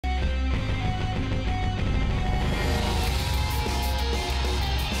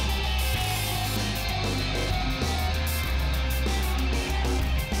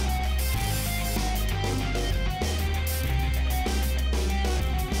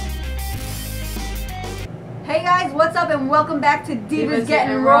Hey guys, what's up and welcome back to Divas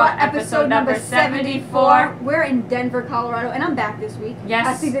Gettin Raw, episode number 74. We're in Denver, Colorado, and I'm back this week.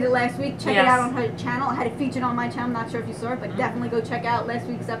 Yes. I did it last week. Check Yes. it out on her channel. I had it featured on my channel. I'm not sure if you saw it, but definitely go check out last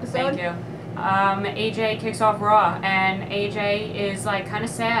week's episode. Thank you. AJ kicks off Raw, and AJ is like kind of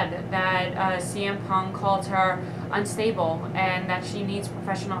sad that CM Punk called her unstable and that she needs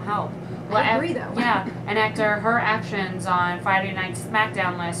professional help. I agree, though. Yeah, and after her actions on Friday Night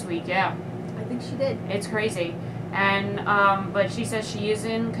SmackDown last week, yeah. I think she did. It's crazy. And, but she says she is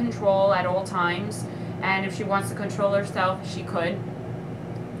in control at all times, and if she wants to control herself, she could.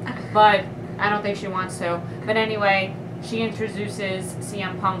 But I don't think she wants to. But anyway, she introduces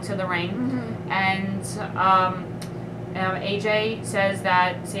CM Punk to the ring, and AJ says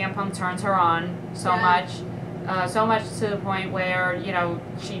that CM Punk turns her on so much to the point where, you know,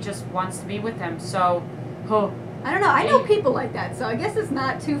 she just wants to be with him. So, I don't know. I know people like that, so I guess it's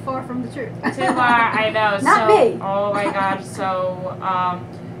not too far from the truth. Too far, I know. Not me. Oh my gosh. So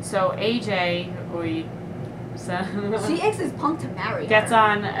AJ, she asks Punk to marry her. gets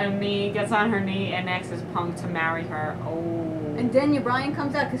on her knee and asks Punk to marry her. Oh. And Daniel Bryan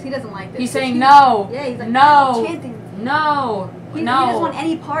comes out because he doesn't like this. He's saying no. Yeah, he's like no, chanting. no. He doesn't want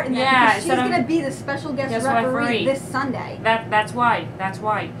any part in that because she's going to be the special guest referee this Sunday. That's why.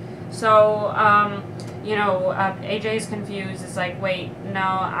 So, you know, AJ's confused. It's like, wait, no,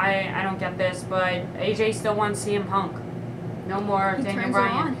 I don't get this. But AJ still wants CM Punk. No more Daniel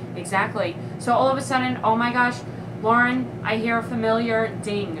Bryan. Exactly. So all of a sudden, oh my gosh, Lauren, I hear a familiar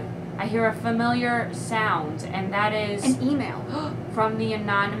ding. I hear a familiar sound, and that is an email from the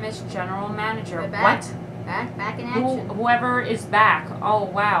anonymous general manager. Back. What? Back in action. Whoever is back. Oh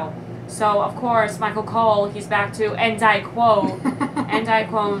wow. So of course Michael Cole, he's back too, and I quote,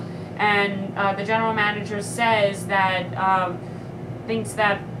 and the general manager says that thinks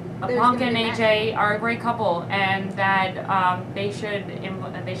that Punk and AJ are a great couple, and that they should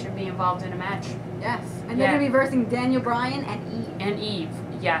be involved in a match. Yes, and they're gonna be versing Daniel Bryan and Eve.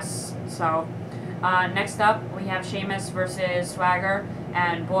 Yes. So next up we have Sheamus versus Swagger,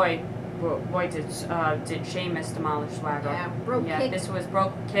 and boy did Sheamus demolish Swagger. Yeah, broke kick. This was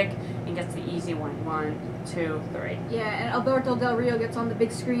broke kick and gets the easy one. 1, 2, 3. Yeah, and Alberto Del Rio gets on the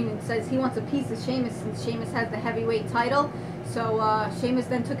big screen and says he wants a piece of Sheamus since Sheamus has the heavyweight title. So Sheamus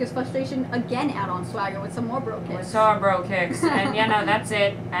then took his frustration again out on Swagger with some more broke kicks. We saw broke kicks, and that's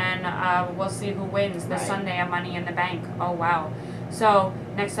it. And we'll see who wins this Sunday at Money in the Bank. Oh wow! So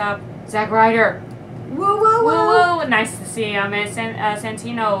next up, Zack Ryder. Woo woo woo! Woo! Nice to see him. And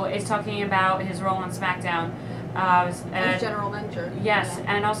Santino is talking about his role on SmackDown. As general manager. Yes,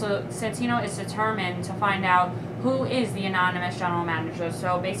 and also Santino is determined to find out who is the anonymous general manager.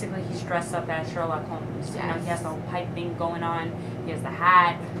 So basically, he's dressed up as Sherlock Holmes. Yes. You know, he has the whole pipe thing going on. He has the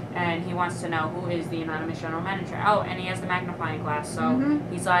hat, and he wants to know who is the anonymous general manager. Oh, and he has the magnifying glass. So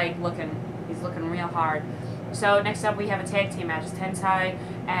he's like he's looking real hard. So next up we have a tag team match: Tensai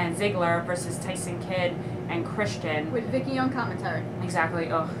and Ziggler versus Tyson Kidd and Christian. With Vicky on commentary. Exactly.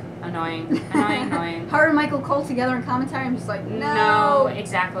 Ugh, annoying. Her and Michael Cole together in commentary. I'm just like, no. No,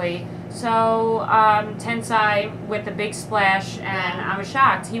 exactly. So Tensai with the big splash, and I was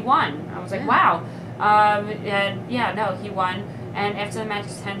shocked. He won. I was like, wow. And yeah, no, he won. And after the match,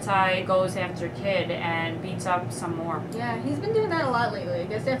 Tensai goes after Kidd and beats up some more. Yeah, he's been doing that a lot lately. I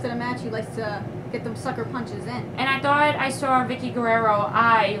guess after the match, he likes to get them sucker punches in. And I thought I saw Vicky Guerrero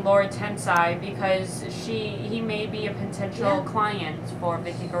Lord Tensai because he may be a potential client for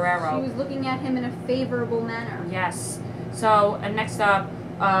Vicky Guerrero. She was looking at him in a favorable manner. Yes. So next up,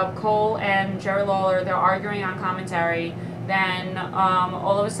 Cole and Jerry Lawler, they're arguing on commentary. Then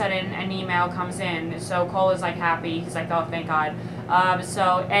all of a sudden an email comes in. So Cole is like happy. He's like, oh, thank God.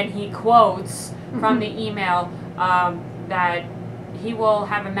 And he quotes from the email that he will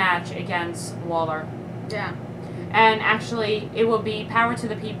have a match against Lawler. Yeah. And actually, it will be power to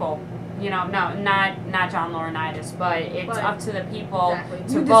the people. You know, no, not John Laurinaitis, but it's up to the people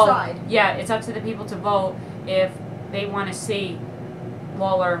to vote. Decide. Yeah, it's up to the people to vote if they want to see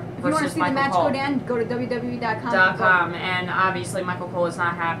Lawler versus Michael Cole. If you want to see the match go down, go to WWE.com. And obviously Michael Cole is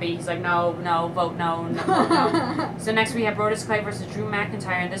not happy. He's like, no, vote no, vote no. So next we have Brodus Clay versus Drew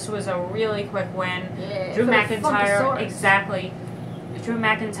McIntyre, and this was a really quick win. Yeah, Drew McIntyre, exactly. Drew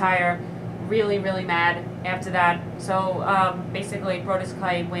McIntyre really mad after that. So basically Brodus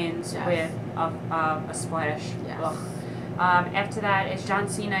Clay wins with a splash. Yes. After that it's John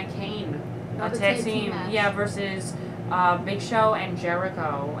Cena Kane, a tag team versus Big Show and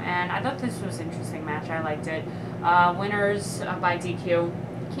Jericho, and I thought this was an interesting match. I liked it. Winners by DQ.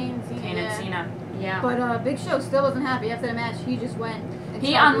 Kane and Cena. Yeah. But Big Show still wasn't happy after the match. He just went. And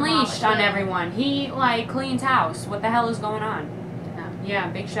He tried to unleashed demolish, on yeah. everyone. He like cleaned house. What the hell is going on? Yeah,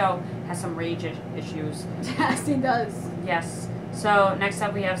 Big Show has some rage issues. Yes, he does. Yes. So next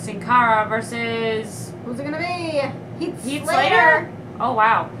up we have Sin Cara versus Who's it gonna be? Heath Slater. Oh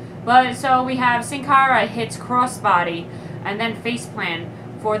wow. But so we have Sin Cara hits crossbody and then faceplant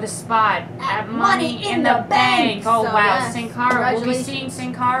for the spot at Money in the Bank. Oh So, wow, yes. Sin Cara. We'll be Congratulations. seeing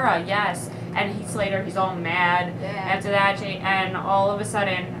Sin Cara. Yes. And Heath Slater, he's all mad. Yeah. After that, and all of a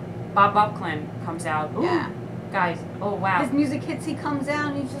sudden, Bob Buckland comes out. Ooh, Yeah. guys. Oh wow. His music hits. He comes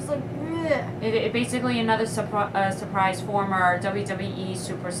out and he's just like. Bleh. It basically another surprise former WWE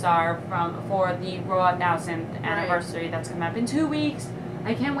superstar for the Raw 1000th anniversary that's coming up in 2 weeks.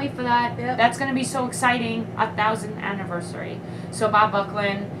 I can't wait for that. Yep. That's going to be so exciting. 1000th anniversary. So Bob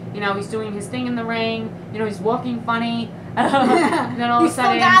Buckland, he's doing his thing in the ring. He's walking funny. Then all He of a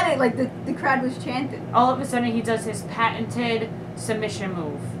sudden, still got it. Like the crowd was chanting. all of a sudden he does his patented submission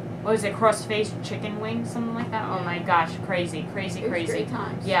move. What was it? Cross-face chicken wing? Something like that? Oh Yeah. my gosh. Crazy. It was great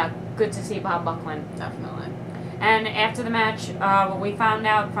times. Yeah. Good to see Bob Buckland. Definitely. And after the match, we found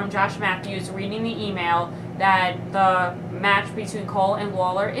out from Josh Matthews reading the email that the match between Cole and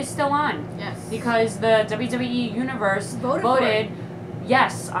Lawler is still on. Yes. Because the WWE Universe Voted for voted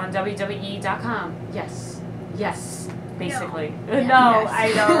yes on WWE.com. Yes. Yes. Basically. Yeah. No, Yes.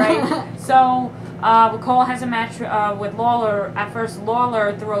 I know, right? So, Cole has a match with Lawler. At first,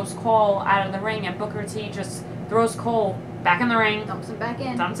 Lawler throws Cole out of the ring, and Booker T just throws Cole back in the ring. Dumps him back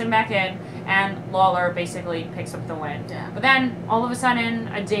in. Dumps him back in, and Lawler basically picks up the win. Yeah. But then, all of a sudden,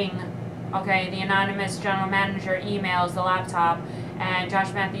 a ding. Okay, the anonymous general manager emails the laptop, and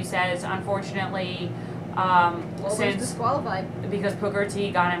Josh Matthews says, unfortunately, Lawler's since disqualified. because Booker T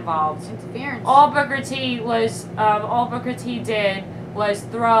got involved, Interference. all Booker T did was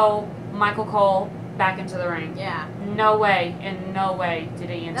throw Michael Cole back into the ring. Yeah. No way, in no way did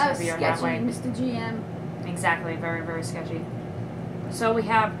he That was interfere sketchy, that way. Mr. GM. Exactly, very, very sketchy. So we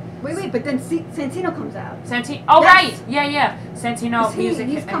have Wait, but then Santino comes out. Santino. Oh, Yes. right! Yeah. Santino 'Cause music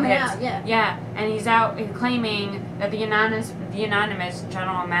he's coming hits. out, yeah. Yeah, and he's out claiming that the anonymous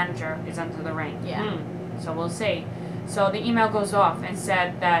general manager is under the ring. Yeah. So we'll see. So the email goes off and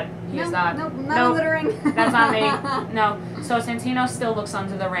said that he is not. Nope, not Nope, under the ring. that's on me. No. So Santino still looks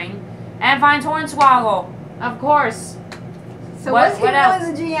under the ring. And finds Hornswoggle. Of course. So What- was he what else?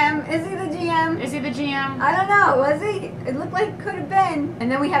 really the GM? Is he the GM? Is he the GM? I don't know. Was he? It looked like could have been.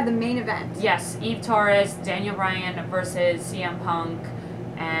 And then we have the main event. Yes. Eve Torres, Daniel Bryan versus CM Punk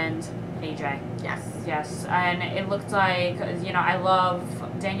and AJ. Yes. Yes, and it looked like, I love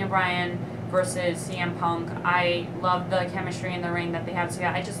Daniel Bryan versus CM Punk. I love the chemistry in the ring that they have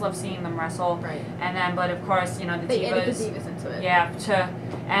together. I just love seeing them wrestle. Right. And then, but of course, the They added the Divas. Divas into it. Yeah,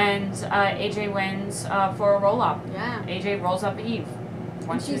 and AJ wins for a roll-up. Yeah. AJ rolls up Eve.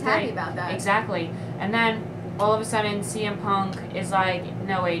 One, And she's two, happy three. about that. Exactly. And then, all of a sudden, CM Punk is like,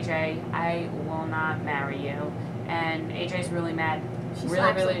 no, AJ, I will not marry you. And AJ's really mad. She really,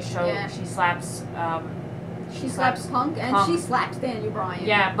 slaps really him. show. Yeah. She slaps. She slaps Punk and Punk. she slaps Daniel Bryan.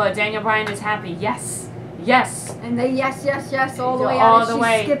 Yeah, but Daniel Bryan is happy. Yes. Yes. And they yes all the way All out. the And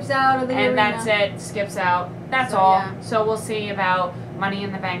way. she skips out of the And arena. that's it. Skips out. That's So, all. yeah. So we'll see about Money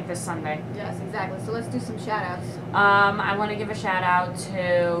in the Bank this Sunday. Yes, exactly. So let's do some shout outs. I want to give a shout out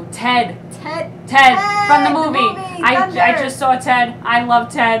to Ted. Ted From the movie. Thunder. I just saw Ted. I love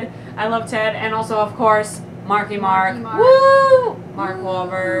Ted. And also, of course, Marky Mark. Marky Mark. Woo! Mark Woo.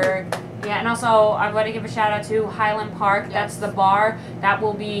 Wahlberg. Yeah, and also I want to give a shout out to Highland Park. Yes. That's the bar that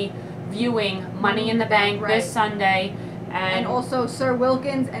will be viewing Money in the Bank Right. this Sunday. And also Sir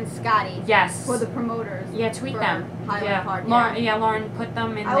Wilkins and Scotty Yes. for the promoters. Yeah, tweet for them. Highland Park. Lauren, put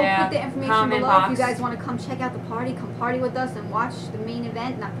them in I will their put the information comment below box. if you guys want to come check out the party. Come party with us and watch the main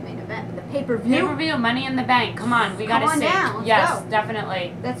event. Not the main event, but the pay-per-view. Pay-per-view, Money in the Bank. Come on, we Come gotta on see. down, let's Yes, go.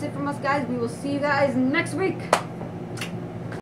 definitely. That's it from us, guys. We will see you guys next week.